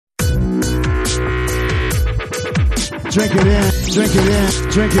Drink it in, drink it in,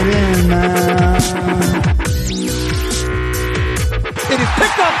 drink it in, man. It is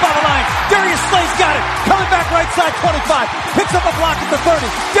picked off by the line. Darius Slay's got it. Coming back right side 25. Picks up a block at the 30.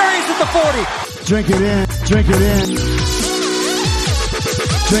 Darius at the 40. Drink it in, drink it in.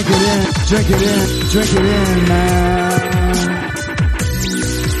 Drink it in, drink it in, drink it in, man.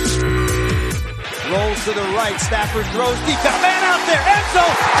 Rolls to the right. Stafford throws deep. Got a man out there. End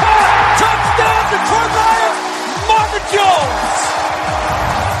zone. Caught. Touchdown, Detroit Lions. Marvin Jones.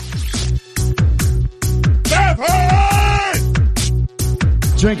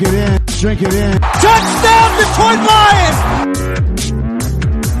 Drink it in, drink it in. Touchdown, Detroit Lions.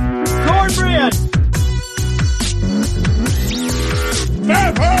 Cornbread.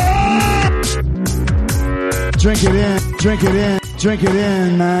 Drink it in, drink it in, drink it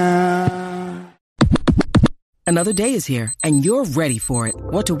in, man. Another day is here, and you're ready for it.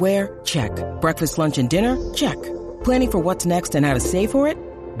 What to wear? Check. Breakfast, lunch, and dinner? Check. Planning for what's next and how to save for it?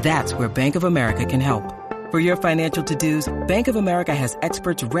 That's where Bank of America can help. For your financial to-dos, Bank of America has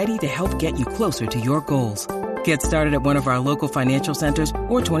experts ready to help get you closer to your goals. Get started at one of our local financial centers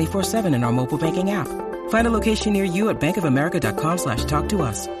or 24/7 in our mobile banking app. Find a location near you at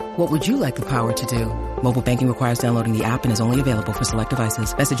bankofamerica.com/talktous. What would you like the power to do? Mobile banking requires downloading the app and is only available for select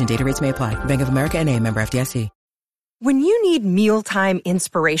devices. Message and data rates may apply. Bank of America N.A., member FDIC. When you need mealtime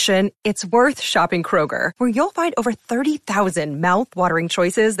inspiration, it's worth shopping Kroger, where you'll find over 30,000 mouth-watering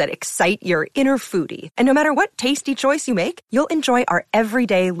choices that excite your inner foodie. And no matter what tasty choice you make, you'll enjoy our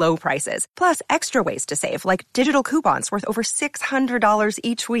everyday low prices, plus extra ways to save, like digital coupons worth over $600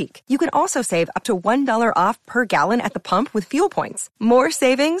 each week. You can also save up to $1 off per gallon at the pump with fuel points. More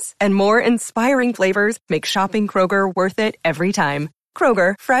savings and more inspiring flavors make shopping Kroger worth it every time.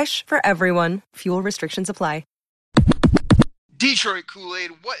 Kroger, fresh for everyone. Fuel restrictions apply. Detroit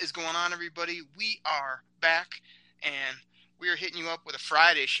Kool-Aid, what is going on, everybody? We are back, and we are hitting you up with a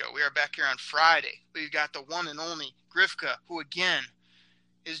Friday show. We are back here on Friday. We've got the one and only Grifka, who, again,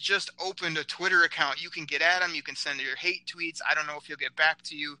 is just opened a Twitter account. You can get at him. You can send your hate tweets. I don't know if he'll get back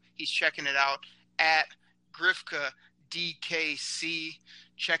to you. He's checking it out at Grifka DKC.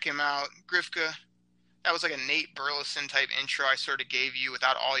 Check him out. Grifka, that was like a Nate Burleson type intro I sort of gave you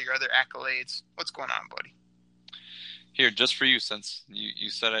without all your other accolades. What's going on, buddy? Here, just for you, since you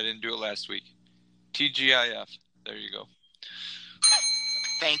said I didn't do it last week. TGIF. There you go.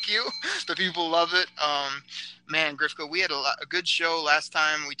 Thank you. The people love it. Man, Grifka, we had a good show last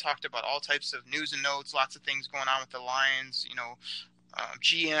time. We talked about all types of news and notes, lots of things going on with the Lions,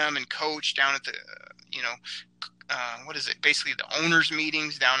 GM and coach down at the, basically the owners'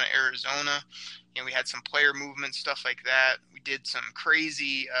 meetings down in Arizona. We had some player movement, stuff like that. We did some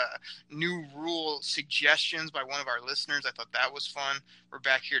crazy new rule suggestions by one of our listeners. I thought that was fun. We're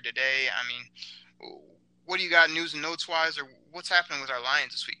back here today. I mean, what do you got news and notes-wise, or what's happening with our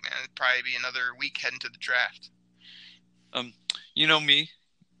Lions this week, man? It'd probably be another week heading to the draft. You know me.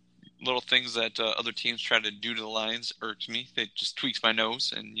 Little things that other teams try to do to the Lions irks me. They just tweaks my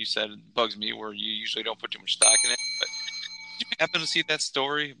nose, and you said it bugs me where you usually don't put too much stock in it. But did you happen to see that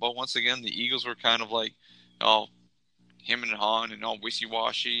story about, once again, the Eagles were kind of like, him and Han and all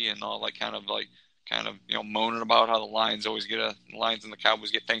wishy-washy and all like kind of moaning about how the Lions always the Lions and the Cowboys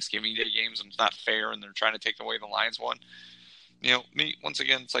get Thanksgiving Day games and it's not fair and they're trying to take away the Lions one. Me, once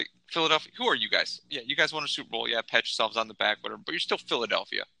again, it's like, Philadelphia, who are you guys? Yeah, you guys won a Super Bowl. Yeah, pat yourselves on the back, whatever, but you're still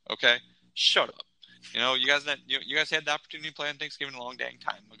Philadelphia, okay? Shut up. You guys had the opportunity to play on Thanksgiving a long dang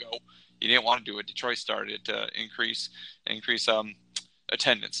time ago. You didn't want to do it. Detroit started to increase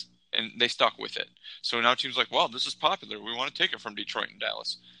attendance, and they stuck with it. So now teams like, well, this is popular. We want to take it from Detroit and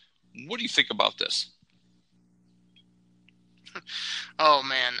Dallas. What do you think about this? Oh,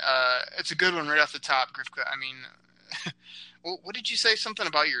 man. It's a good one right off the top, Grifka. I mean, what did you say? Something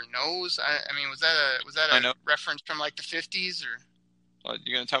about your nose? I mean, was that a reference from like the 50s or?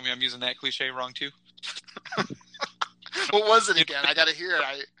 You're gonna tell me I'm using that cliche wrong too? What was it again? I gotta hear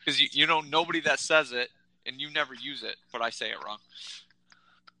it. Because you know nobody that says it, and you never use it, but I say it wrong.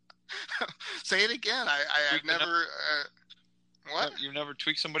 Say it again. I've never. What? You've never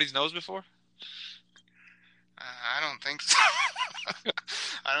tweaked somebody's nose before? I don't think so.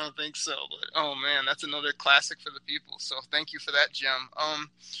 I don't think so. But oh man, that's another classic for the people. So thank you for that, Jim.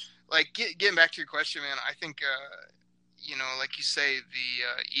 Getting back to your question, man. I think like you say,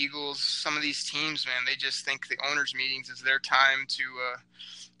 the Eagles, some of these teams, man, they just think the owners' meetings is their time to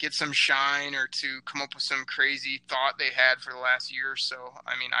get some shine or to come up with some crazy thought they had for the last year or so.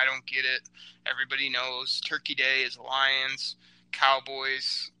 I mean, I don't get it. Everybody knows Turkey Day is Lions,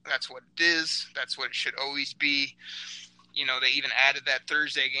 Cowboys. That's what it is. That's what it should always be. They even added that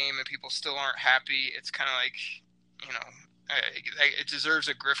Thursday game and people still aren't happy. It's kind of like, it deserves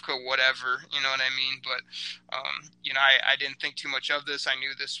a Grifka whatever, you know what I mean? But, I didn't think too much of this. I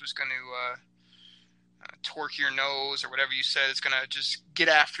knew this was going to torque your nose or whatever you said. It's going to just get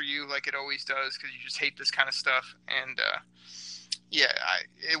after you like it always does because you just hate this kind of stuff. And,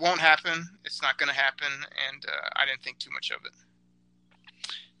 it won't happen. It's not going to happen. And I didn't think too much of it.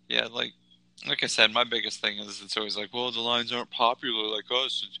 Yeah, like I said, my biggest thing is it's always like, well, the Lions aren't popular like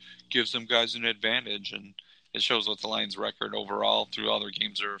us. It gives them guys an advantage. And it shows what the Lions' record overall through all their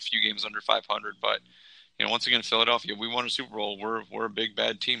games are a few games under 500. But, once again, Philadelphia, we won a Super Bowl. We're a big,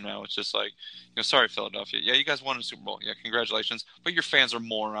 bad team now. It's just like, sorry, Philadelphia. Yeah, you guys won a Super Bowl. Yeah, congratulations. But your fans are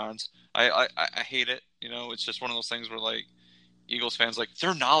morons. I hate it. It's just one of those things where, like, Eagles fans, like,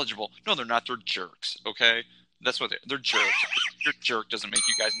 they're knowledgeable. No, they're not. They're jerks, okay? That's what they're jerks. Your jerk doesn't make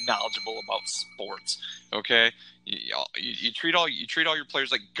you guys knowledgeable about sports, okay? You treat all your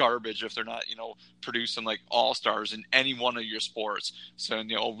players like garbage if they're not, producing like all-stars in any one of your sports. So,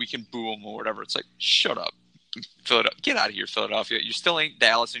 we can boo them or whatever. It's like, shut up, Philadelphia. Get out of here, Philadelphia. You still ain't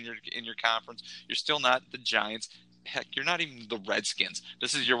Dallas in your conference. You're still not the Giants. Heck, you're not even the Redskins.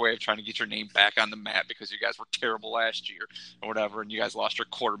 This is your way of trying to get your name back on the map because you guys were terrible last year or whatever, and you guys lost your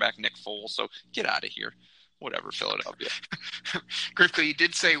quarterback, Nick Foles. So get out of here. Whatever, Philadelphia. Grifka, you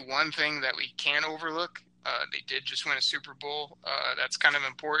did say one thing that we can't overlook. They did just win a Super Bowl. That's kind of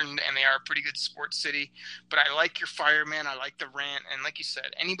important, and they are a pretty good sports city. But I like your fire, man. I like the rant. And like you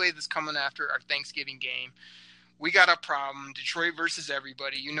said, anybody that's coming after our Thanksgiving game, we got a problem. Detroit versus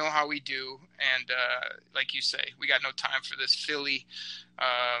everybody. You know how we do. And like you say, we got no time for this. Philly,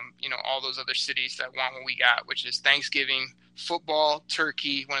 all those other cities that want what we got, which is Thanksgiving, football,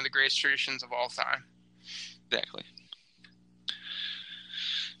 turkey, one of the greatest traditions of all time. Exactly.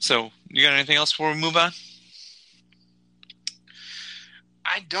 So, you got anything else before we move on?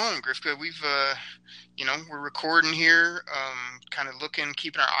 I don't, Grifka. We've, we're recording here, kind of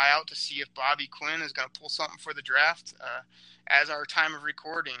keeping our eye out to see if Bobby Quinn is going to pull something for the draft as our time of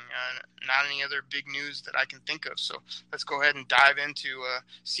recording. Not any other big news that I can think of. So let's go ahead and dive into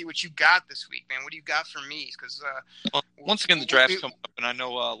see what you got this week, man. What do you got for me? Because once again, the draft's coming up, and I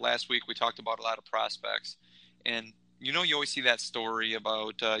know last week we talked about a lot of prospects. And, you always see that story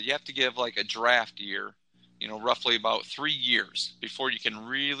about you have to give like a draft year, roughly about 3 years before you can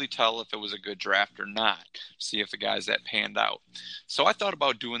really tell if it was a good draft or not, see if the guys that panned out. So I thought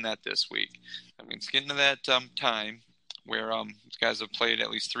about doing that this week. I mean, it's getting to that time where guys have played at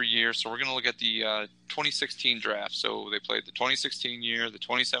least 3 years. So we're going to look at the 2016 draft. So they played the 2016 year, the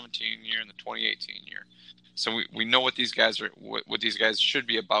 2017 year, and the 2018 year. So we know what these guys are, what these guys should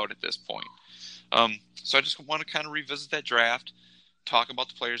be about at this point. So I just want to kind of revisit that draft, talk about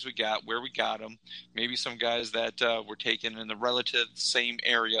the players we got, where we got them, maybe some guys that were taken in the relative same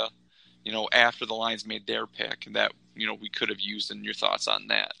area, after the Lions made their pick that, we could have used, and your thoughts on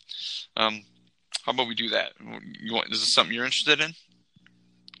that. How about we do that? Is this something you're interested in?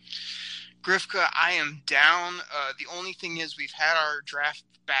 Grifka, I am down. The only thing is we've had our draft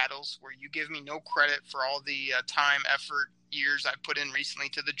battles where you give me no credit for all the time, effort, years I put in recently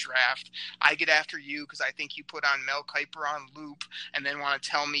to the draft. I get after you because I think you put on Mel Kiper on loop and then want to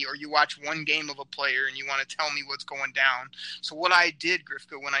tell me, or you watch one game of a player and you want to tell me what's going down. So what I did,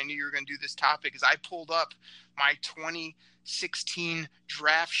 Grifka, when I knew you were going to do this topic is I pulled up my 2016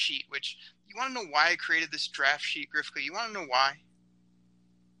 draft sheet, which you want to know why I created this draft sheet, Grifka? You want to know why?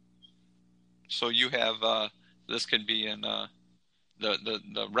 So you have this could be in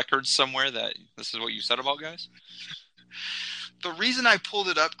the records somewhere that this is what you said about guys? The reason I pulled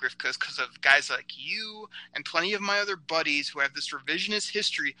it up, Grifka, is because of guys like you and plenty of my other buddies who have this revisionist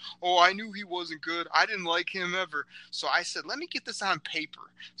history. Oh, I knew he wasn't good. I didn't like him ever. So I said, let me get this on paper.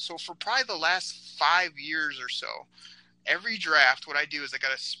 So for probably the last 5 years or so, every draft, what I do is I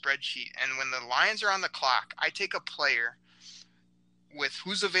got a spreadsheet. And when the Lions are on the clock, I take a player with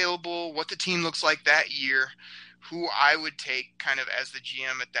who's available, what the team looks like that year, who I would take kind of as the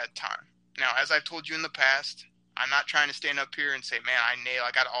GM at that time. Now, as I've told you in the past, I'm not trying to stand up here and say, man,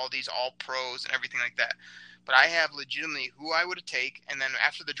 I got all these all pros and everything like that. But I have legitimately who I would take, and then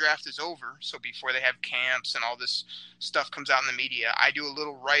after the draft is over, so before they have camps and all this stuff comes out in the media, I do a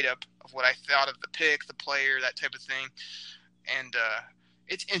little write-up of what I thought of the pick, the player, that type of thing. And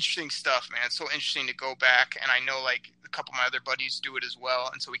it's interesting stuff, man. It's so interesting to go back, and I know like a couple of my other buddies do it as well,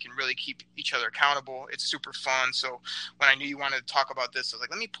 and so we can really keep each other accountable. It's super fun. So when I knew you wanted to talk about this, I was like,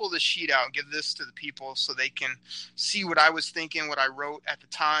 let me pull this sheet out and give this to the people so they can see what I was thinking, what I wrote at the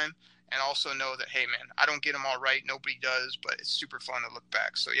time, and also know that, hey, man, I don't get them all right. Nobody does, but it's super fun to look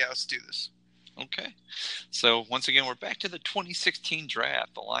back. So, yeah, let's do this. Okay. So once again, we're back to the 2016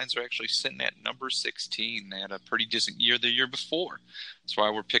 draft. The Lions are actually sitting at number 16. They had a pretty decent year the year before. That's why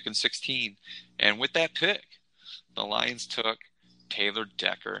we're picking 16. And with that pick, the Lions took Taylor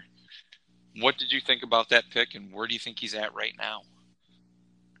Decker. What did you think about that pick, and where do you think he's at right now?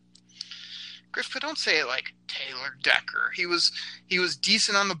 Griff, but don't say it like Taylor Decker. He was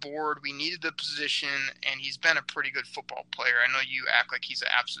decent on the board. We needed the position, and he's been a pretty good football player. I know you act like he's an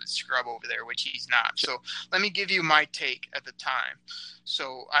absolute scrub over there, which he's not. So let me give you my take at the time.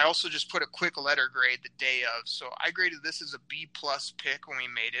 So I also just put a quick letter grade the day of. So I graded this as a B-plus pick when we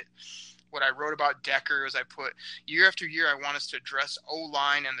made it. What I wrote about Decker is I put, year after year, I want us to address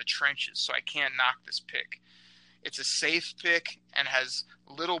O-line and the trenches, so I can't knock this pick. It's a safe pick and has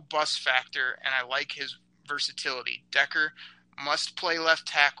little bust factor, and I like his versatility. Decker must play left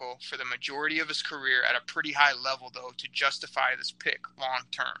tackle for the majority of his career at a pretty high level, though, to justify this pick long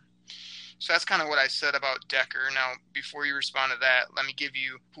term. So that's kind of what I said about Decker. Now, before you respond to that, let me give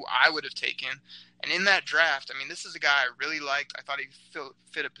you who I would have taken. And in that draft, I mean, this is a guy I really liked. I thought he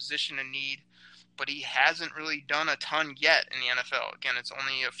fit a position of need, but he hasn't really done a ton yet in the NFL. Again, it's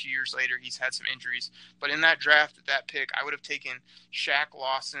only a few years later. He's had some injuries. But in that draft, at that pick, I would have taken Shaq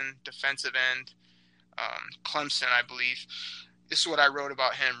Lawson, defensive end, Clemson, I believe. This is what I wrote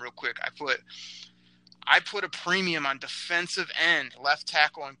about him real quick. I put a premium on defensive end, left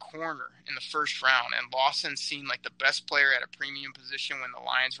tackle, and corner in the first round, and Lawson seemed like the best player at a premium position when the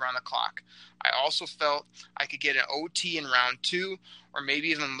Lions were on the clock. I also felt I could get an OT in round 2 or maybe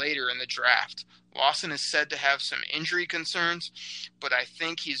even later in the draft. Lawson is said to have some injury concerns, but I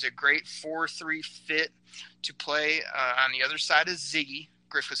think he's a great 4-3 fit to play on the other side of Ziggy,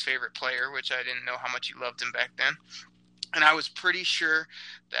 Griffith's favorite player, which I didn't know how much he loved him back then. And I was pretty sure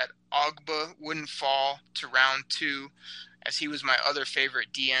that Ogba wouldn't fall to round 2, as he was my other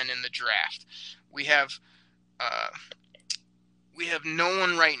favorite DN in the draft. We have no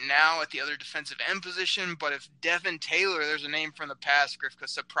one right now at the other defensive end position, but if Devin Taylor, there's a name from the past, Griff,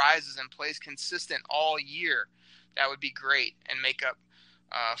 because surprises and plays consistent all year, that would be great and make up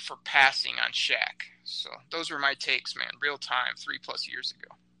for passing on Shaq. So those were my takes, man, real time, 3+ years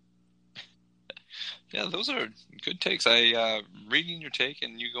ago. Yeah, those are good takes. Reading your take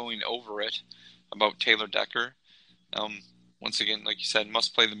and you going over it about Taylor Decker. Once again, like you said,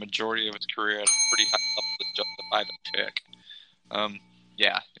 must play the majority of his career at a pretty high level to justify the pick.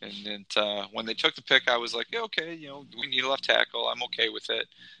 When they took the pick, I was like, yeah, okay, we need a left tackle. I'm okay with it.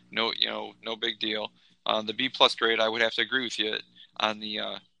 No big deal. The B+ grade, I would have to agree with you on the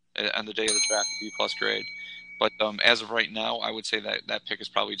day of the draft, B+ grade. But as of right now, I would say that pick is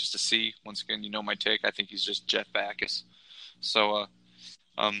probably just a C. Once again, my take. I think he's just Jeff Backus. So,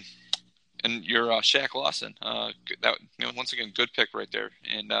 and you're Shaq Lawson. Once again, good pick right there.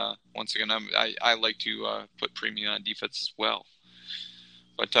 And once again, I like to put premium on defense as well.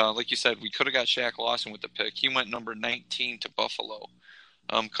 But like you said, we could have got Shaq Lawson with the pick. He went number 19 to Buffalo.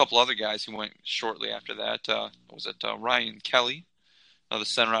 A couple other guys who went shortly after that. Ryan Kelly, the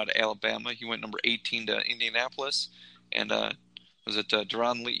center out of Alabama? He went number 18 to Indianapolis. And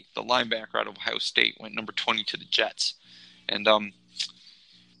Deron Lee, the linebacker out of Ohio State, went number 20 to the Jets. And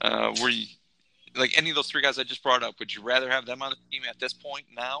were you, like any of those three guys I just brought up, would you rather have them on the team at this point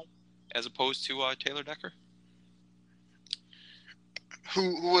now as opposed to Taylor Decker?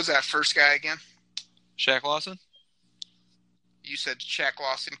 Who was that first guy again? Shaq Lawson. You said Shaq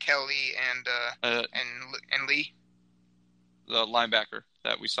Lawson, Kelly, and Lee. The linebacker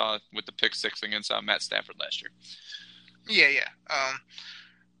that we saw with the pick 6 against Matt Stafford last year. Yeah.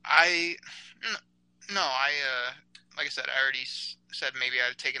 Like I said, I already said maybe I'd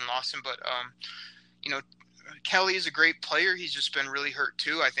have taken Lawson, but Kelly is a great player. He's just been really hurt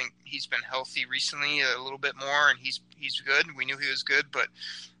too. I think he's been healthy recently a little bit more, and he's good. We knew he was good, but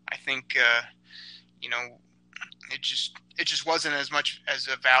I think it just wasn't as much as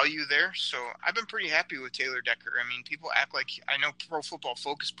a value there. So I've been pretty happy with Taylor Decker. I mean, people act like, I know Pro Football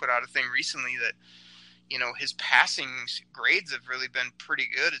Focus put out a thing recently that his passing grades have really been pretty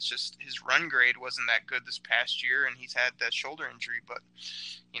good. It's just his run grade wasn't that good this past year, and he's had that shoulder injury. But,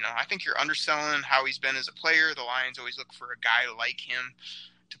 I think you're underselling how he's been as a player. The Lions always look for a guy like him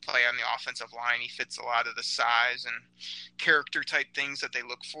to play on the offensive line. He fits a lot of the size and character type things that they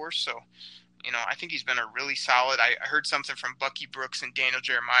look for. So, I think he's been a really solid. I heard something from Bucky Brooks and Daniel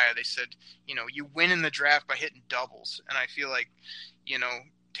Jeremiah. They said, you win in the draft by hitting doubles. And I feel like,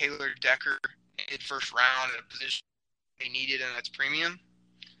 Taylor Decker in first round at a position they needed, and that's premium.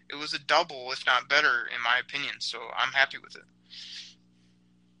 It was a double, if not better, in my opinion. So I'm happy with it.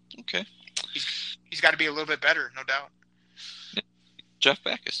 Okay. He's got to be a little bit better, no doubt. Jeff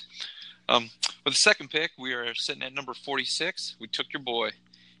Backus. With the second pick, we are sitting at number 46. We took your boy,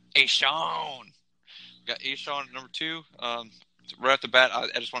 A'Shawn. We got A'Shawn at number 2. Right off the bat,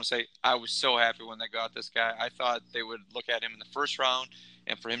 I just want to say I was so happy when they got this guy. I thought they would look at him in the first round,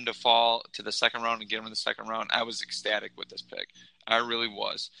 and for him to fall to the second round and get him in the second round, I was ecstatic with this pick. I really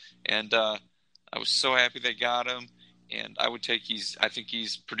was. And I was so happy they got him. And I think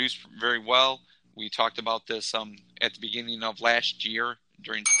he's produced very well. We talked about this at the beginning of last year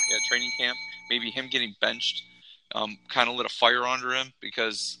during training camp. Maybe him getting benched kind of lit a fire under him,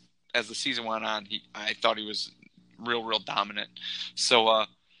 because as the season went on, I thought he was real dominant. So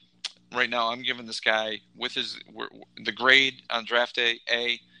right now I'm giving this guy with the grade on draft day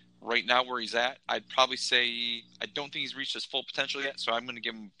A. Right now where he's at, I'd probably say I don't think he's reached his full potential yet, so I'm going to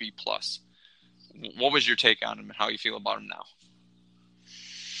give him B+. What was your take on him and how you feel about him now?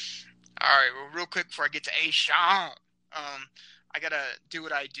 All right, well, real quick before I get to A'Shawn, I got to do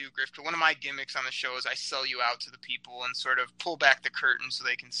what I do, Griff. One of my gimmicks on the show is I sell you out to the people and sort of pull back the curtain so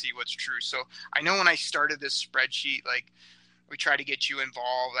they can see what's true. So I know when I started this spreadsheet, like, we try to get you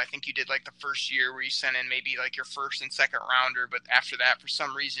involved. I think you did like the first year where you sent in maybe like your first and second rounder, but after that, for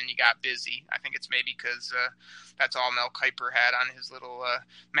some reason, you got busy. I think it's maybe because that's all Mel Kiper had on his little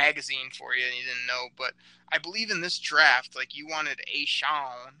magazine for you and you didn't know. But I believe in this draft, like, you wanted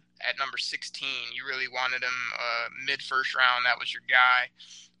A'Shawn at number 16. You really wanted him mid-first round. That was your guy.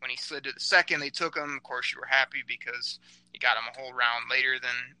 When he slid to the second, they took him. Of course, you were happy because you got him a whole round later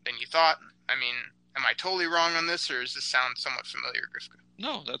than you thought. I mean, am I totally wrong on this, or does this sound somewhat familiar, Grifka?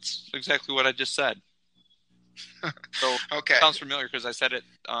 No, that's exactly what I just said. So okay. It sounds familiar because I said it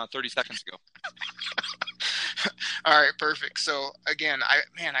 30 seconds ago. All right, perfect. So again,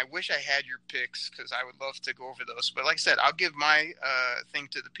 I wish I had your picks because I would love to go over those. But like I said, I'll give my thing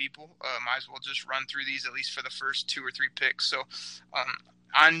to the people. Might as well just run through these at least for the first 2 or 3 picks. So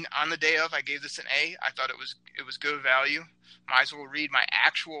on the day of, I gave this an A. I thought it was good value. Might as well read my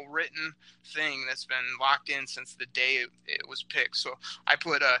actual written thing that's been locked in since the day it was picked. So I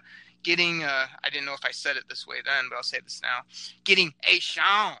put getting I didn't know if I said it this way then, but I'll say this now. Getting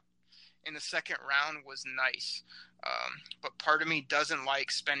A'Shawn in the second round was nice. But part of me doesn't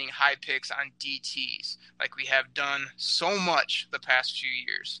like spending high picks on DTs like we have done so much the past few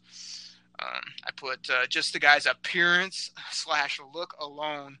years. I put just the guy's appearance / look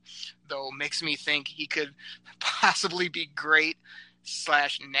alone, though, makes me think he could possibly be great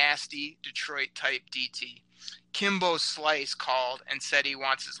 / nasty Detroit type DT. Kimbo Slice called and said he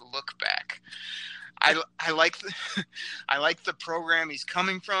wants his look back. I like the program he's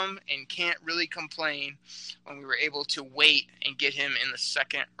coming from and can't really complain when we were able to wait and get him in the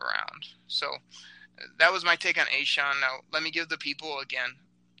second round. So that was my take on A'Shawn. Now let me give the people again.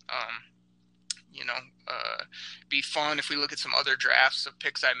 Be fun if we look at some other drafts of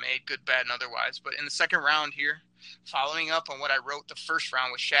picks I made, good, bad, and otherwise. But in the second round here, following up on what I wrote the first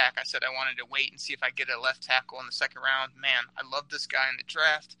round with Shaq, I said I wanted to wait and see if I get a left tackle in the second round. Man, I love this guy in the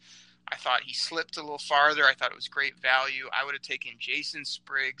draft. I thought he slipped a little farther. I thought it was great value. I would have taken Jason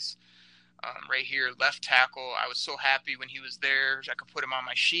Spriggs right here, left tackle. I was so happy when he was there. I could put him on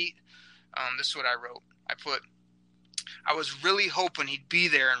my sheet. This is what I wrote. I was really hoping he'd be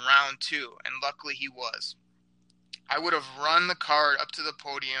there in round 2, and luckily he was. I would have run the card up to the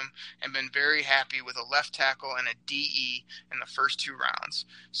podium and been very happy with a left tackle and a DE in the first 2 rounds.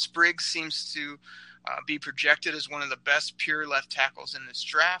 Spriggs seems to be projected as one of the best pure left tackles in this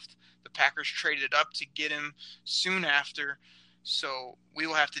draft. The Packers traded up to get him soon after, so we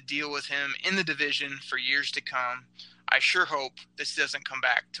will have to deal with him in the division for years to come. I sure hope this doesn't come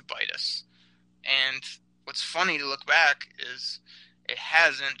back to bite us. And what's funny to look back is it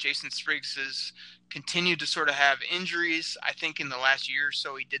hasn't. Jason Spriggs has continued to sort of have injuries. I think in the last year or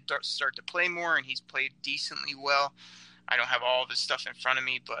so he did start to play more, and he's played decently well. I don't have all of his stuff in front of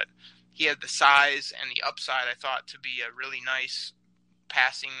me, but he had the size and the upside, I thought, to be a really nice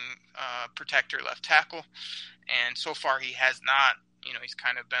passing protector left tackle. And so far he has not. He's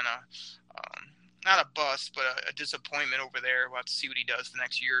kind of been not a bust, but a disappointment over there. We'll have to see what he does the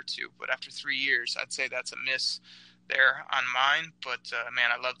next year or two. But after 3 years, I'd say that's a miss there on mine. But,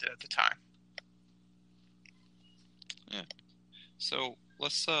 man, I loved it at the time. Yeah. So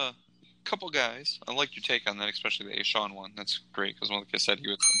let's couple guys. I like your take on that, especially the A'Shawn one. That's great because, like I said, he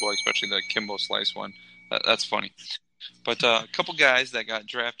was boy, especially the Kimbo Slice one. That's funny. But a couple guys that got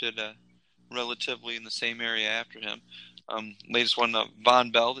drafted relatively in the same area after him. Latest one,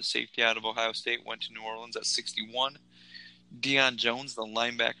 Von Bell, the safety out of Ohio State, went to New Orleans at 61. Deion Jones, the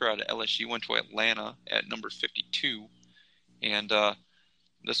linebacker out of LSU, went to Atlanta at number 52. And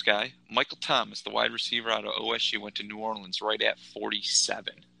this guy, Michael Thomas, the wide receiver out of OSU, went to New Orleans right at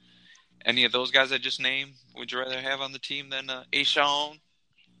 47. any of those guys I just named, would you rather have on the team than A'Shawn?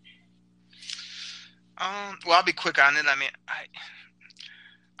 Well, I'll be quick on it. I mean,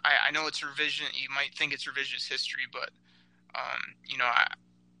 I know it's revision. You might think it's revisionist history, but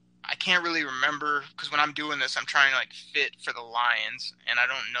I can't really remember, because when I'm doing this, I'm trying to like fit for the Lions, and I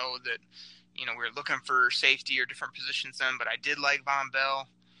don't know that we were looking for safety or different positions then. But I did like Von Bell.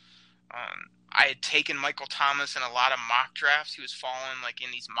 I had taken Michael Thomas in a lot of mock drafts. He was falling like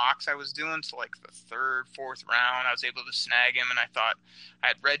in these mocks I was doing, so like the third, fourth round, I was able to snag him, and I thought I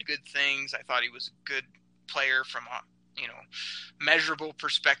had read good things. I thought he was a good player from a measurable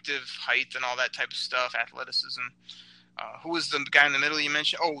perspective, height and all that type of stuff, athleticism. Who was the guy in the middle you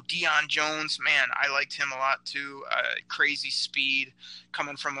mentioned? Oh, Deion Jones. Man, I liked him a lot too. Crazy speed,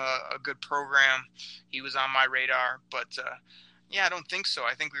 coming from a good program. He was on my radar. But, I don't think so.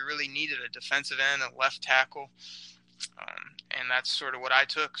 I think we really needed a defensive end, a left tackle. And that's sort of what I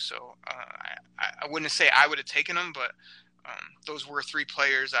took. So I wouldn't say I would have taken them, but those were three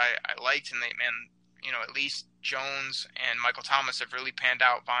players I liked. And at least Jones and Michael Thomas have really panned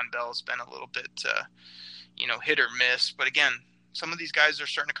out. Von Bell's been a little bit hit or miss. But again, some of these guys are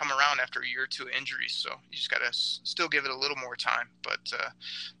starting to come around after a year or two of injuries, so you just got to still give it a little more time. But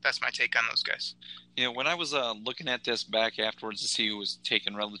that's my take on those guys. When I was looking at this back afterwards to see who was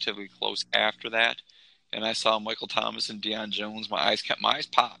taken relatively close after that, and I saw Michael Thomas and Deion Jones, my eyes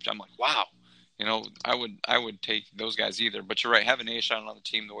popped. I'm like, wow. I would take those guys either. But you're right, having A'Shawn on the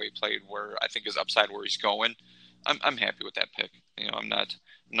team the way he played, where I think is upside where he's going, I'm happy with that pick. I'm not.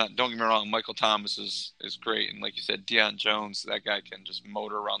 Don't get me wrong, Michael Thomas is great, and like you said, Deion Jones, that guy can just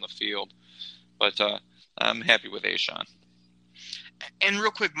motor around the field. But I'm happy with A'Shawn. And real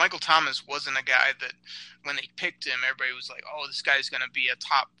quick, Michael Thomas wasn't a guy that when they picked him, everybody was like, oh, this guy's going to be a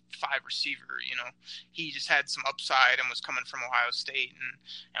top 5 receiver. He just had some upside and was coming from Ohio State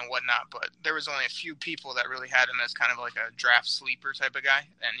and whatnot. But there was only a few people that really had him as kind of like a draft sleeper type of guy.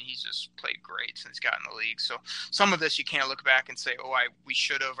 And he's just played great since he got in the league. So some of this you can't look back and say, oh, we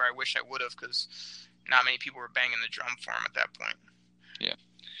should have, or I wish I would have, because not many people were banging the drum for him at that point. Yeah.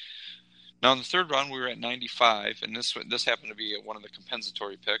 Now, in the third round, we were at 95, and this happened to be one of the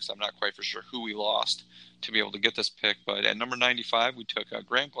compensatory picks. I'm not quite for sure who we lost to be able to get this pick, but at number 95, we took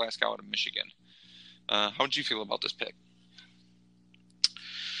Grant Glasgow out of Michigan. How did you feel about this pick?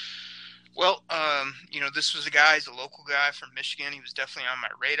 Well, this was a guy, he's a local guy from Michigan. He was definitely on my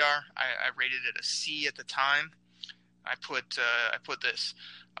radar. I rated it a C at the time. I put this.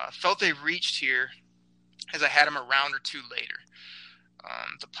 Felt they reached here as I had him a round or two later.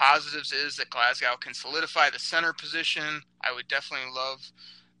 The positives is that Glasgow can solidify the center position. I would definitely love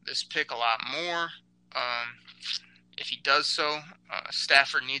this pick a lot more. If he does so,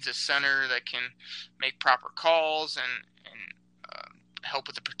 Stafford needs a center that can make proper calls and help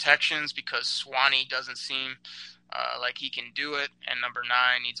with the protections, because Swanee doesn't seem like he can do it. And number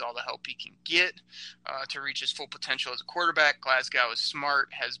 9 needs all the help he can get to reach his full potential as a quarterback. Glasgow is smart,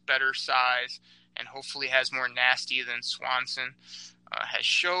 has better size, and hopefully has more nasty than Swanson has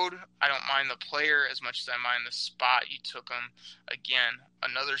showed. I don't mind the player as much as I mind the spot you took him. Again,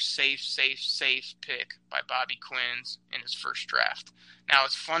 another safe pick by Bobby Quinn in his first draft. Now,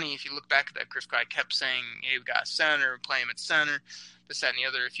 it's funny, if you look back at that, Griff guy kept saying, hey, we got a center, play him at center, this, that, and the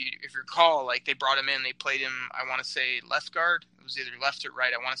other. If you recall, like, they brought him in, they played him, I want to say, left guard. It was either left or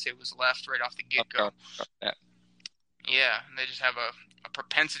right. I want to say it was left right off the get-go. Yeah, and they just have a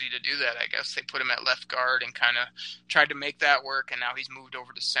propensity to do that, I guess. They put him at left guard and kind of tried to make that work, and now he's moved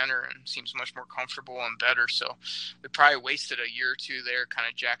over to center and seems much more comfortable and better. So we probably wasted a year or two there kind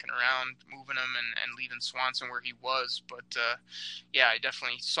of jacking around, moving him and leaving Swanson where he was. But, I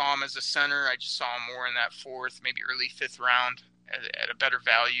definitely saw him as a center. I just saw him more in that 4th, maybe early 5th round at a better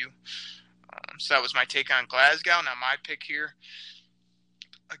value. So that was my take on Glasgow. Now my pick here,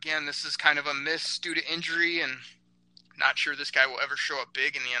 again, this is kind of a miss due to injury, and not sure this guy will ever show up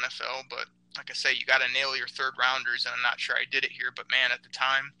big in the NFL, but like I say, you got to nail your 3rd rounders, and I'm not sure I did it here, but man, at the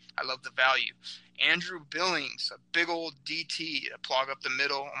time, I love the value. Andrew Billings, a big old DT, a plug up the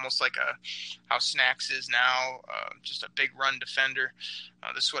middle, almost like how Snacks is now, just a big run defender.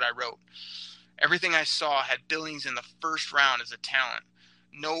 This is what I wrote. Everything I saw had Billings in the 1st round as a talent.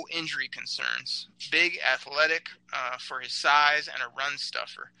 No injury concerns. Big, athletic for his size, and a run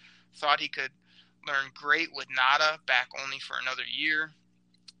stuffer. Thought he could learn great with Nada back only for another year.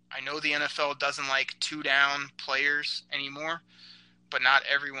 I know the NFL doesn't like 2-down players anymore, but not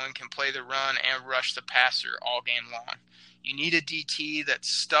everyone can play the run and rush the passer all game long. You need a DT that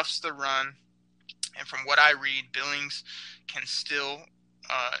stuffs the run, and from what I read, Billings can still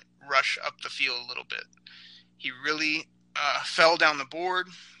rush up the field a little bit. He really fell down the board,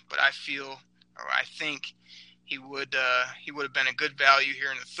 but I think he would have been a good value here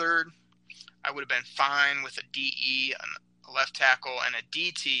in the third. I would have been fine with a DE, a left tackle, and a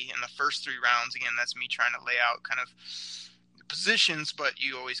DT in the first 3 rounds. Again, that's me trying to lay out kind of the positions, but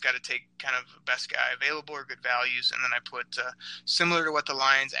you always got to take kind of the best guy available or good values. And then I put similar to what the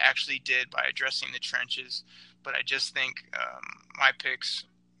Lions actually did by addressing the trenches, but I just think my picks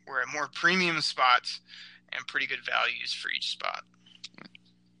were at more premium spots and pretty good values for each spot.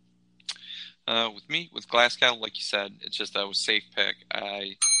 With me, with Glasgow, like you said, it's just a safe pick.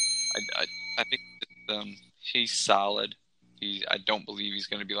 I think he's solid. I don't believe he's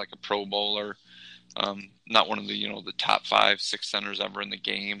going to be like a Pro Bowler. Not one of the the top 5-6 centers ever in the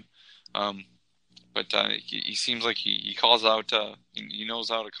game. But he seems like he calls out. He knows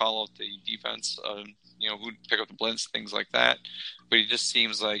how to call out the defense. Who pick up the blitz, things like that. But he just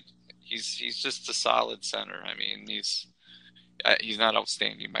seems like he's just a solid center. I mean, he's not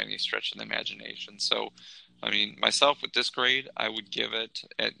outstanding by any stretch of the imagination. So, I mean, myself with this grade, I would give it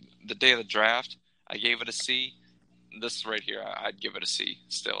at the day of the draft. I gave it a C. This right here, I'd give it a C.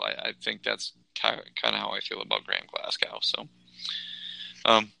 Still, I think that's kind of how I feel about Graham Glasgow. So,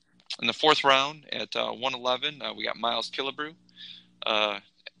 in the 4th round at 111, we got Miles Killebrew.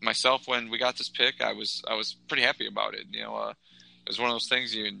 Myself, when we got this pick, I was pretty happy about it. It was one of those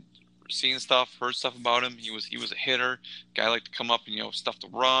things you seen stuff, heard stuff about him. He was a hitter. Guy liked to come up and stuff to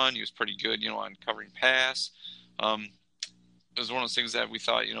run. He was pretty good, on covering pass. It was one of those things that we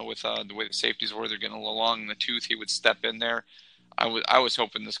thought, with the way the safeties were, they're getting a little long in the tooth. He would step in there. I was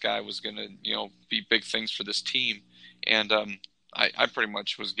hoping this guy was going to be big things for this team, and I pretty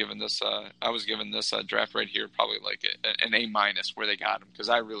much was given this. I was given this draft right here probably like an A- where they got him, because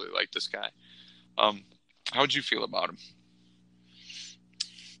I really like this guy. How would you feel about him?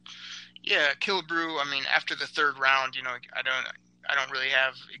 Yeah, Killebrew. I mean, after the 3rd round, I don't really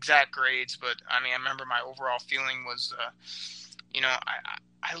have exact grades, but I mean, I remember my overall feeling was,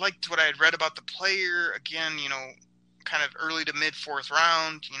 I liked what I had read about the player. Again, kind of early to mid 4th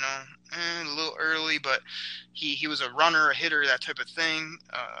round, a little early, but he was a runner, a hitter, that type of thing.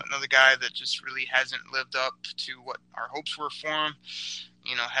 Another guy that just really hasn't lived up to what our hopes were for him.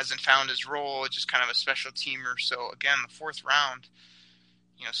 Hasn't found his role, just kind of a special teamer. So again, the 4th round,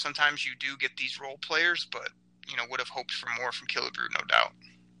 sometimes you do get these role players, but would have hoped for more from Killebrew, no doubt.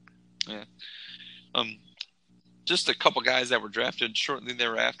 Yeah. Just a couple guys that were drafted shortly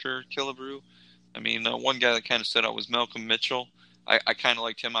thereafter Killebrew. I mean, one guy that kind of stood out was Malcolm Mitchell. I kind of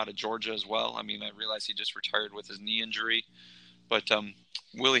liked him out of Georgia as well. I mean, I realized he just retired with his knee injury. But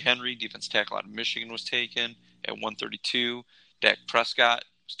Willie Henry, defense tackle out of Michigan, was taken at 132. Dak Prescott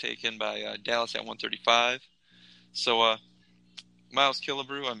was taken by Dallas at 135. So Miles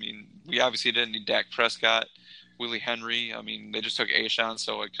Killebrew, I mean, we obviously didn't need Dak Prescott. Willie Henry, I mean, they just took Ashawn,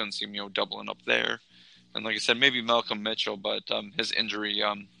 so I couldn't see him, doubling up there. And like I said, maybe Malcolm Mitchell, but his injury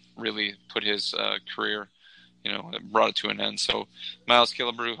really put his career, brought it to an end. So Miles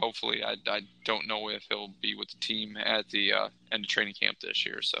Killebrew, hopefully, I don't know if he'll be with the team at the end of training camp this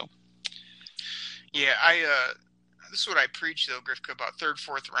year. So, yeah, this is what I preach, though, Grifka, about 3rd,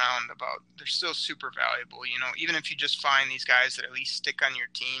 4th round, about they're still super valuable. Even if you just find these guys that at least stick on your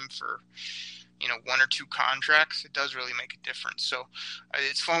team for, 1 or 2 contracts, it does really make a difference. So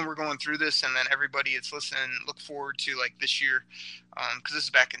it's fun we're going through this, and then everybody that's listening, look forward to like this year, because this is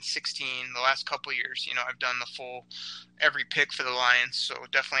back in 16. The last couple of years, I've done the full every pick for the Lions. So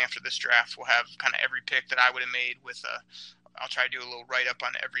definitely after this draft, we'll have kind of every pick that I would have made with I'll try to do a little write-up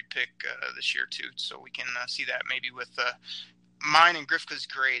on every pick this year, too, so we can see that maybe with mine and Grifka's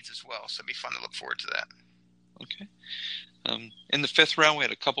grades as well. So it'd be fun to look forward to that. Okay. In the 5th round, we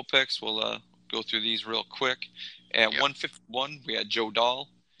had a couple picks. We'll go through these real quick. At 151, we had Joe Dahl.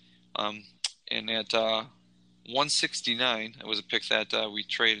 And at 169, it was a pick that we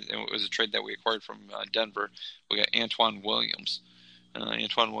traded. It was a trade that we acquired from Denver. We got Antoine Williams.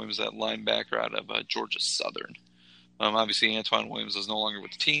 Antoine Williams, that linebacker out of Georgia Southern. Obviously, Antoine Williams is no longer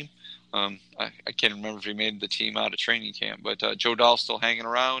with the team. I can't remember if he made the team out of training camp, but Joe Dahl's still hanging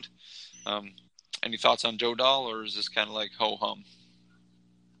around. Any thoughts on Joe Dahl, or is this kind of like ho-hum?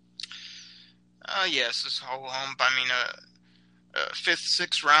 Yes, this ho-hum. I mean, 5th,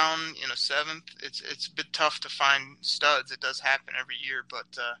 6th round, 7th, it's a bit tough to find studs. It does happen every year,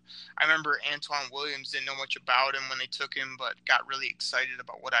 but I remember Antoine Williams, didn't know much about him when they took him, but got really excited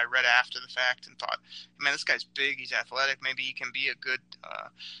about what I read after the fact and thought, man, this guy's big, he's athletic, maybe he can be a good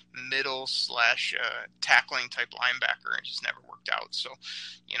middle / tackling type linebacker, and it just never worked out. So,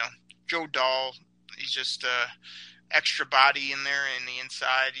 Joe Dahl, he's just extra body in there in the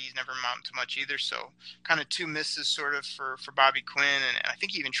inside. He's never amounted to much either. So kind of 2 misses sort of for Bobby Quinn. And I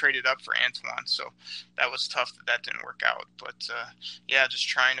think he even traded up for Antoine. So that was tough that didn't work out. But, just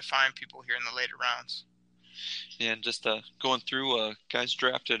trying to find people here in the later rounds. Yeah, and just going through guys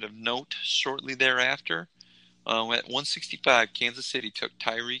drafted of note shortly thereafter. At 165, Kansas City took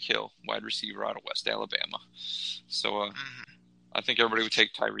Tyreek Hill, wide receiver out of West Alabama. So I think everybody would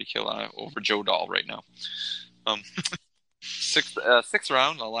take Tyreek Hill over Joe Dahl right now. Sixth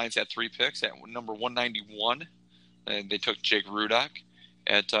round, the Lions had 3 picks. At number 191, they took Jake Rudock.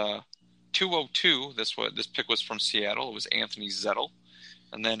 At 202, this pick was from Seattle. It was Anthony Zettel.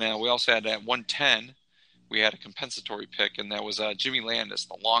 And then we also had at 110, we had a compensatory pick, and that was Jimmy Landis,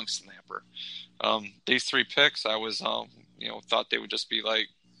 the long snapper. These 3 picks, I was, thought they would just be like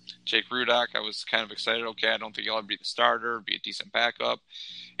Jake Rudock. I was kind of excited. Okay, I don't think he'll ever be the starter, be a decent backup.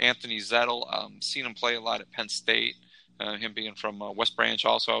 Anthony Zettel, seen him play a lot at Penn State. Him being from West Branch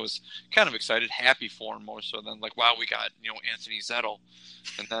also, I was kind of excited, happy for him more so than like, wow, we got, Anthony Zettel.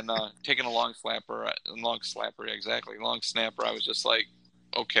 And then taking a long snapper, I was just like,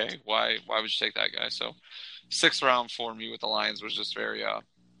 okay, why would you take that guy? So 6th round for me with the Lions was just very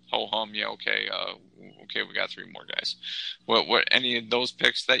ho-hum, yeah, okay, we got 3 more guys. What any of those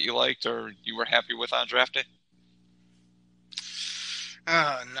picks that you liked or you were happy with on draft day?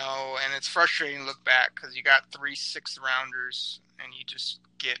 No, and it's frustrating to look back because you got 3 6th-rounders and you just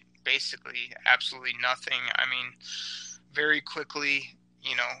get basically absolutely nothing. I mean, very quickly,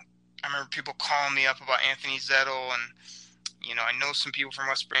 I remember people calling me up about Anthony Zettel, and, I know some people from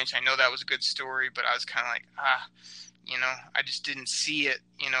West Branch. I know that was a good story, but I was kind of like, I just didn't see it,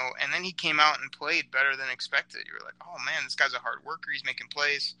 and then he came out and played better than expected. You were like, oh, man, this guy's a hard worker. He's making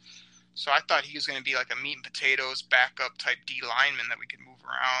plays. So I thought he was going to be like a meat and potatoes backup type D lineman that we could move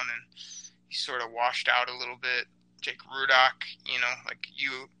around, and he sort of washed out a little bit. Jake Rudock, like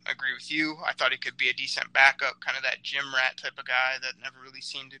you agree with you. I thought he could be a decent backup, kind of that gym rat type of guy that never really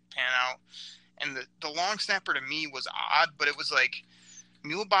seemed to pan out. And the long snapper to me was odd, but it was like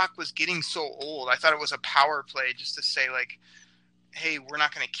Muhlbach was getting so old. I thought it was a power play just to say like, hey, we're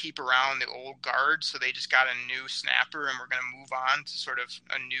not going to keep around the old guard, so they just got a new snapper, and we're going to move on to sort of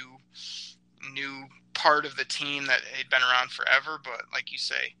a new part of the team that had been around forever. But like you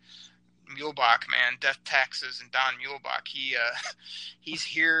say, Muhlbach, man, death taxes and Don Muhlbach, he's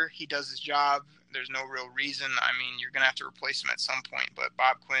here, he does his job. There's no real reason. I mean, you're going to have to replace him at some point. But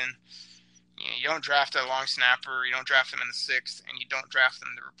Bob Quinn, you don't draft a long snapper, you don't draft him in the 6th, and you don't draft him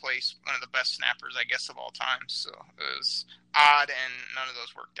to replace one of the best snappers, I guess, of all time. So it was odd, and none of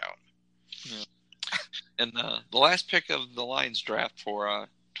those worked out. Yeah. And the last pick of the Lions draft for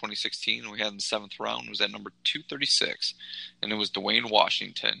 2016 we had in the 7th round was at number 236, and it was Dwayne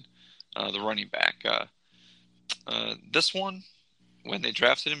Washington, the running back. This one, when they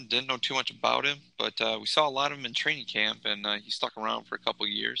drafted him, didn't know too much about him, but we saw a lot of him in training camp, and he stuck around for a couple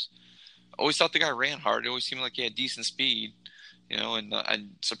years. Always thought the guy ran hard. It always seemed like he had decent speed, and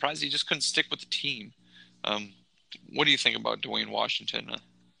I'm surprised he just couldn't stick with the team. What do you think about Dwayne Washington?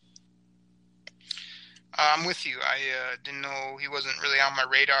 I'm with you. I didn't know he wasn't really on my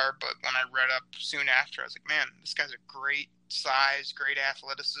radar, but when I read up soon after, I was like, man, this guy's a great size, great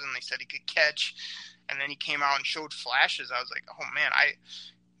athleticism. They said he could catch, and then he came out and showed flashes. I was like, oh, man,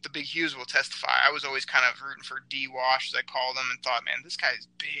 the Big Hughes will testify. I was always kind of rooting for D-Wash, as I called him, and thought, man, this guy's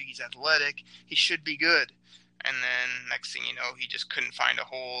big, he's athletic, he should be good. And then next thing you know, he just couldn't find a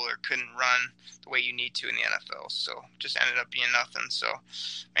hole or couldn't run the way you need to in the NFL. So just ended up being nothing. So,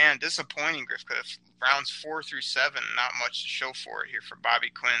 man, disappointing, Griff, because rounds 4 through 7, not much to show for it here for Bobby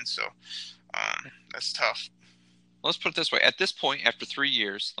Quinn. So that's tough. Let's put it this way. At this point, after 3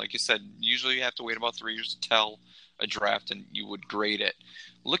 years, like you said, usually you have to wait about 3 years to tell a draft, and you would grade it.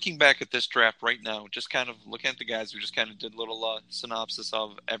 Looking back at this draft right now, just kind of looking at the guys, we just kind of did a little synopsis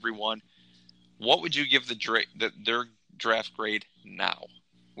of everyone. What would you give their draft grade now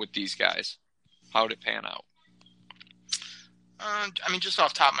with these guys? How would it pan out? I mean, just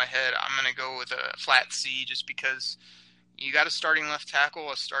off the top of my head, I'm going to go with a flat C just because you got a starting left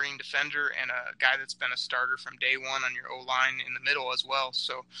tackle, a starting defender, and a guy that's been a starter from day one on your O-line in the middle as well.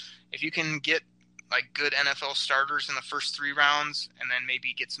 So if you can get like good NFL starters in the first 3 rounds and then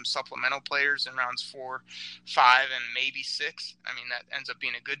maybe get some supplemental players in rounds 4, 5, and maybe 6, I mean, that ends up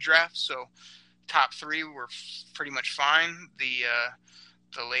being a good draft. So top 3 were pretty much fine. The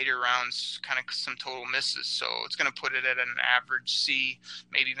later rounds, kind of some total misses. So it's going to put it at an average C,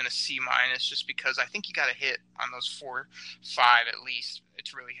 maybe even a C minus, just because I think you got to hit on those 4, 5 at least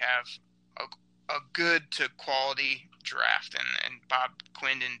to really have a good to quality draft. And Bob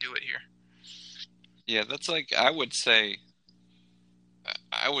Quinn didn't do it here. Yeah, that's like I would say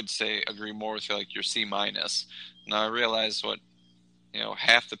agree more with like your C minus. Now I realize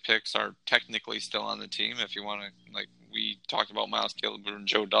half the picks are technically still on the team. If you want to, like we talked about Miles Killebrew and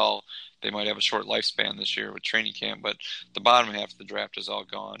Joe Dahl, they might have a short lifespan this year with training camp, but the bottom half of the draft is all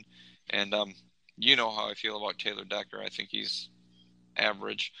gone. And you know how I feel about Taylor Decker. I think he's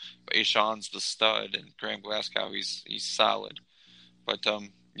average. But Ashawn's the stud, and Graham Glasgow, he's solid. But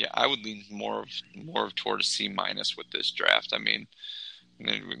yeah, I would lean more toward a C minus with this draft. I mean,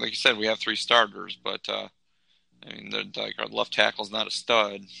 like you said, we have 3 starters, but I mean, like our left tackle's not a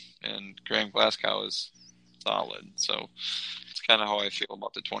stud, and Graham Glasgow is solid. So it's kind of how I feel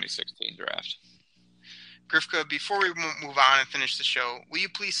about the 2016 draft. Grifka, before we move on and finish the show, will you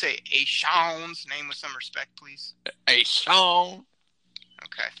please say Ashawn's name with some respect, please? Ashawn.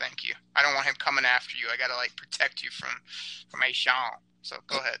 Okay, thank you. I don't want him coming after you. I gotta protect you from Ashawn. So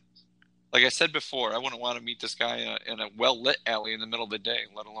go ahead. Like I said before, I wouldn't want to meet this guy in a well-lit alley in the middle of the day,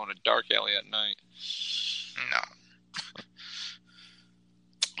 let alone a dark alley at night. No.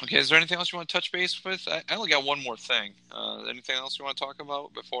 Okay, is there anything else you want to touch base with? I only got one more thing. Anything else you want to talk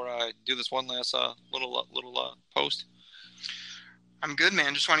about before I do this one last little post? I'm good,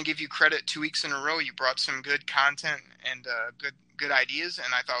 man. Just want to give you credit. 2 weeks in a row, you brought some good content and good ideas,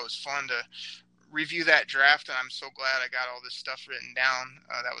 and I thought it was fun to review that draft, and I'm so glad I got all this stuff written down.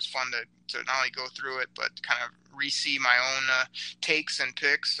 That was fun to not only go through it, but kind of re-see my own takes and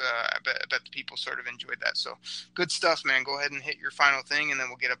picks. I bet the people sort of enjoyed that. So good stuff, man. Go ahead and hit your final thing, and then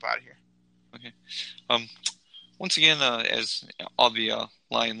we'll get up out of here. Okay. Once again, as all the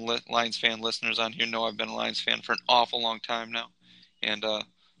Lions fan listeners on here know, I've been a Lions fan for an awful long time now. And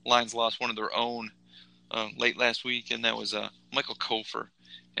Lions lost one of their own late last week, and that was Michael Kofer.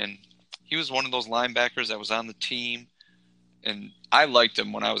 And he was one of those linebackers that was on the team, and I liked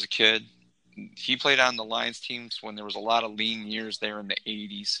him when I was a kid. He played on the Lions teams when there was a lot of lean years there in the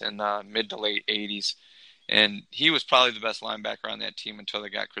 80s and mid to late 80s. And he was probably the best linebacker on that team until they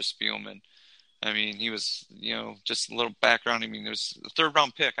got Chris Spielman. I mean, he was, just a little background. I mean, there was a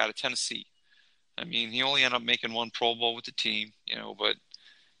 3rd-round pick out of Tennessee. I mean, he only ended up making 1 Pro Bowl with the team, but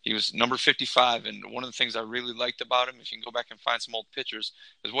he was number 55, and one of the things I really liked about him, if you can go back and find some old pictures,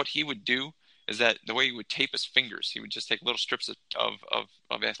 is what he would do is that the way he would tape his fingers. He would just take little strips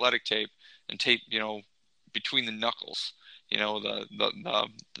of athletic tape and tape, between the knuckles,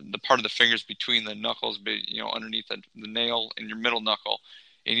 the part of the fingers between the knuckles, underneath the nail and your middle knuckle.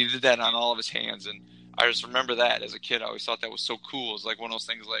 And he did that on all of his hands. And I just remember that as a kid. I always thought that was so cool. It was like one of those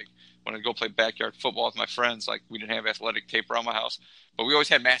things like when I'd go play backyard football with my friends, like we didn't have athletic tape around my house, but we always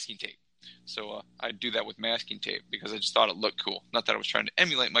had masking tape. So I'd do that with masking tape because I just thought it looked cool. Not that I was trying to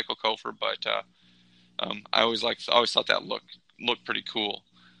emulate Michael Kofer, but I always thought that looked pretty cool.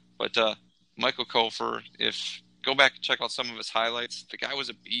 But Michael Kofer, go back and check out some of his highlights. The guy was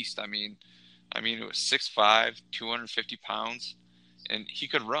a beast. I mean, it was 6'5", 250 pounds, and he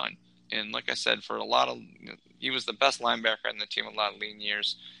could run. And like I said, he was the best linebacker on the team a lot of lean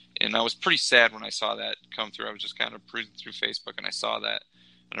years. And I was pretty sad when I saw that come through. I was just kind of cruising through Facebook, and I saw that.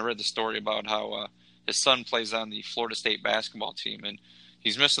 And I read the story about how his son plays on the Florida State basketball team, and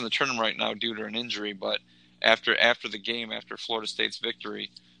he's missing the tournament right now due to an injury. But after the game, after Florida State's victory,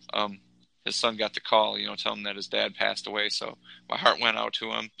 his son got the call, telling him that his dad passed away. So my heart went out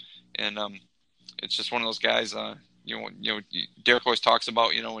to him, and it's just one of those guys. Derek always talks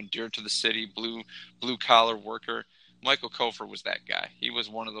about endured to the city, blue collar worker. Michael Kofer was that guy. He was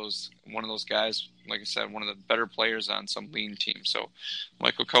one of those guys, like I said, one of the better players on some lean team. So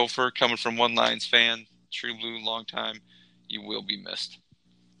Michael Kofer, coming from one Lions fan, true blue, long time, you will be missed.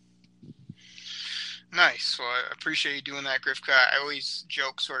 Nice. Well, I appreciate you doing that, Grifka. I always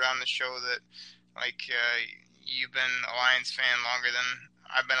joke sort of on the show that you've been a Lions fan longer than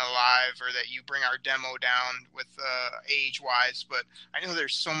I've been alive, or that you bring our demo down with age-wise. But I know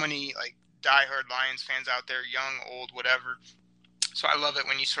there's so many diehard Lions fans out there, young, old, whatever. So I love it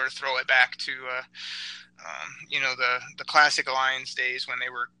when you sort of throw it back to, the classic Lions days when they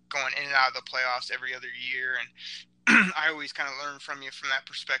were going in and out of the playoffs every other year. And I always kind of learn from you from that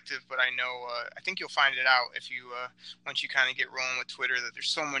perspective, but I know I think you'll find it out if you once you kind of get rolling with Twitter, that there's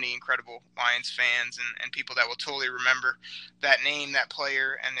so many incredible Lions fans and people that will totally remember that name, that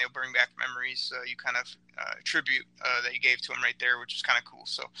player, and they'll bring back memories. You kind of tribute that you gave to him right there, which is kind of cool.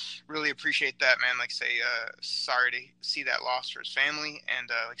 So really appreciate that, man. Like I say, sorry to see that loss for his family, and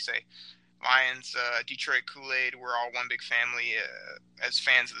like I say, Lions, Detroit Kool-Aid, we're all one big family as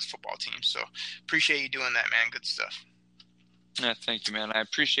fans of this football team. So appreciate you doing that, man. Good stuff. Yeah, thank you, man. I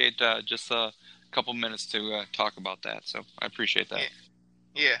appreciate just a couple minutes to talk about that. So I appreciate that.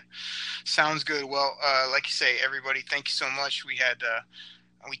 Yeah, sounds good. Well, like you say, everybody, thank you so much.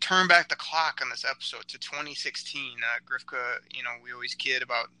 We turned back the clock on this episode to 2016. Grifka, we always kid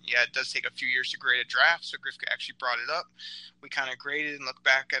about, it does take a few years to grade a draft, so Grifka actually brought it up. We kind of graded and looked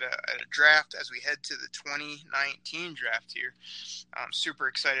back at a draft as we head to the 2019 draft here. I'm super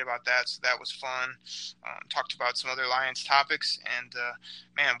excited about that, so that was fun. Talked about some other Lions topics, and,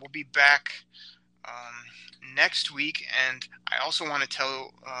 man, we'll be back next week, and I also want to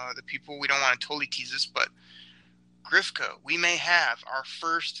tell the people, we don't want to totally tease this, but Grifka, we may have our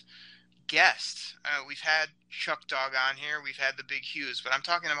first guest. We've had Chuck Dog on here, we've had the Big Hughes, but I'm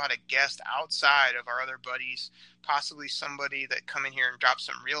talking about a guest outside of our other buddies, possibly somebody that come in here and drop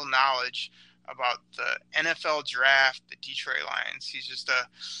some real knowledge about the NFL draft, the Detroit Lions. He's just a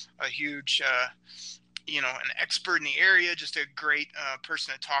huge an expert in the area, just a great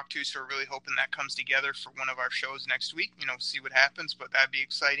person to talk to. So we're really hoping that comes together for one of our shows next week. See what happens, but that'd be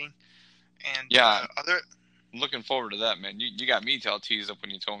exciting. And I'm looking forward to that, man. You got me all teased up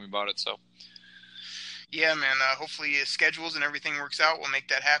when you told me about it. So yeah, man. Hopefully schedules and everything works out. We'll make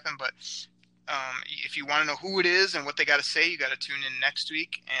that happen. But if you want to know who it is and what they got to say, you got to tune in next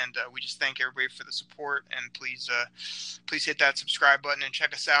week. And we just thank everybody for the support. And please hit that subscribe button and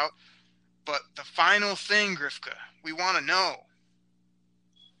check us out. But the final thing, Grifka, we want to know.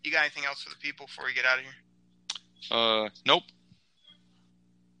 You got anything else for the people before we get out of here? Nope.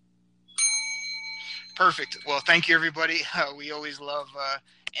 Perfect. Well, thank you, everybody. We always love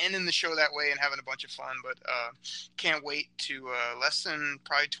ending the show that way and having a bunch of fun, but can't wait to less than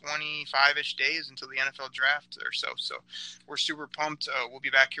probably 25-ish days until the NFL draft or so. So we're super pumped. We'll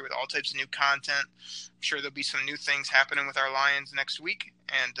be back here with all types of new content. I'm sure there'll be some new things happening with our Lions next week,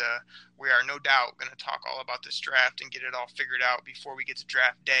 and we are no doubt going to talk all about this draft and get it all figured out before we get to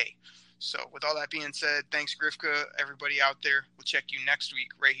draft day. So with all that being said, thanks, Grifka, everybody out there. We'll check you next week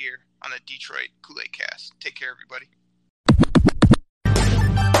right here on the Detroit Kool-Aid Cast. Take care, everybody.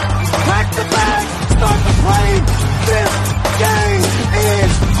 Pack the bag, start the plane. This game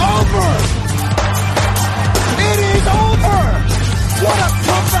is over. It is over. What a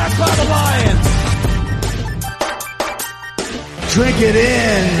comeback by the Lions. Drink it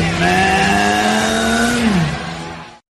in, man.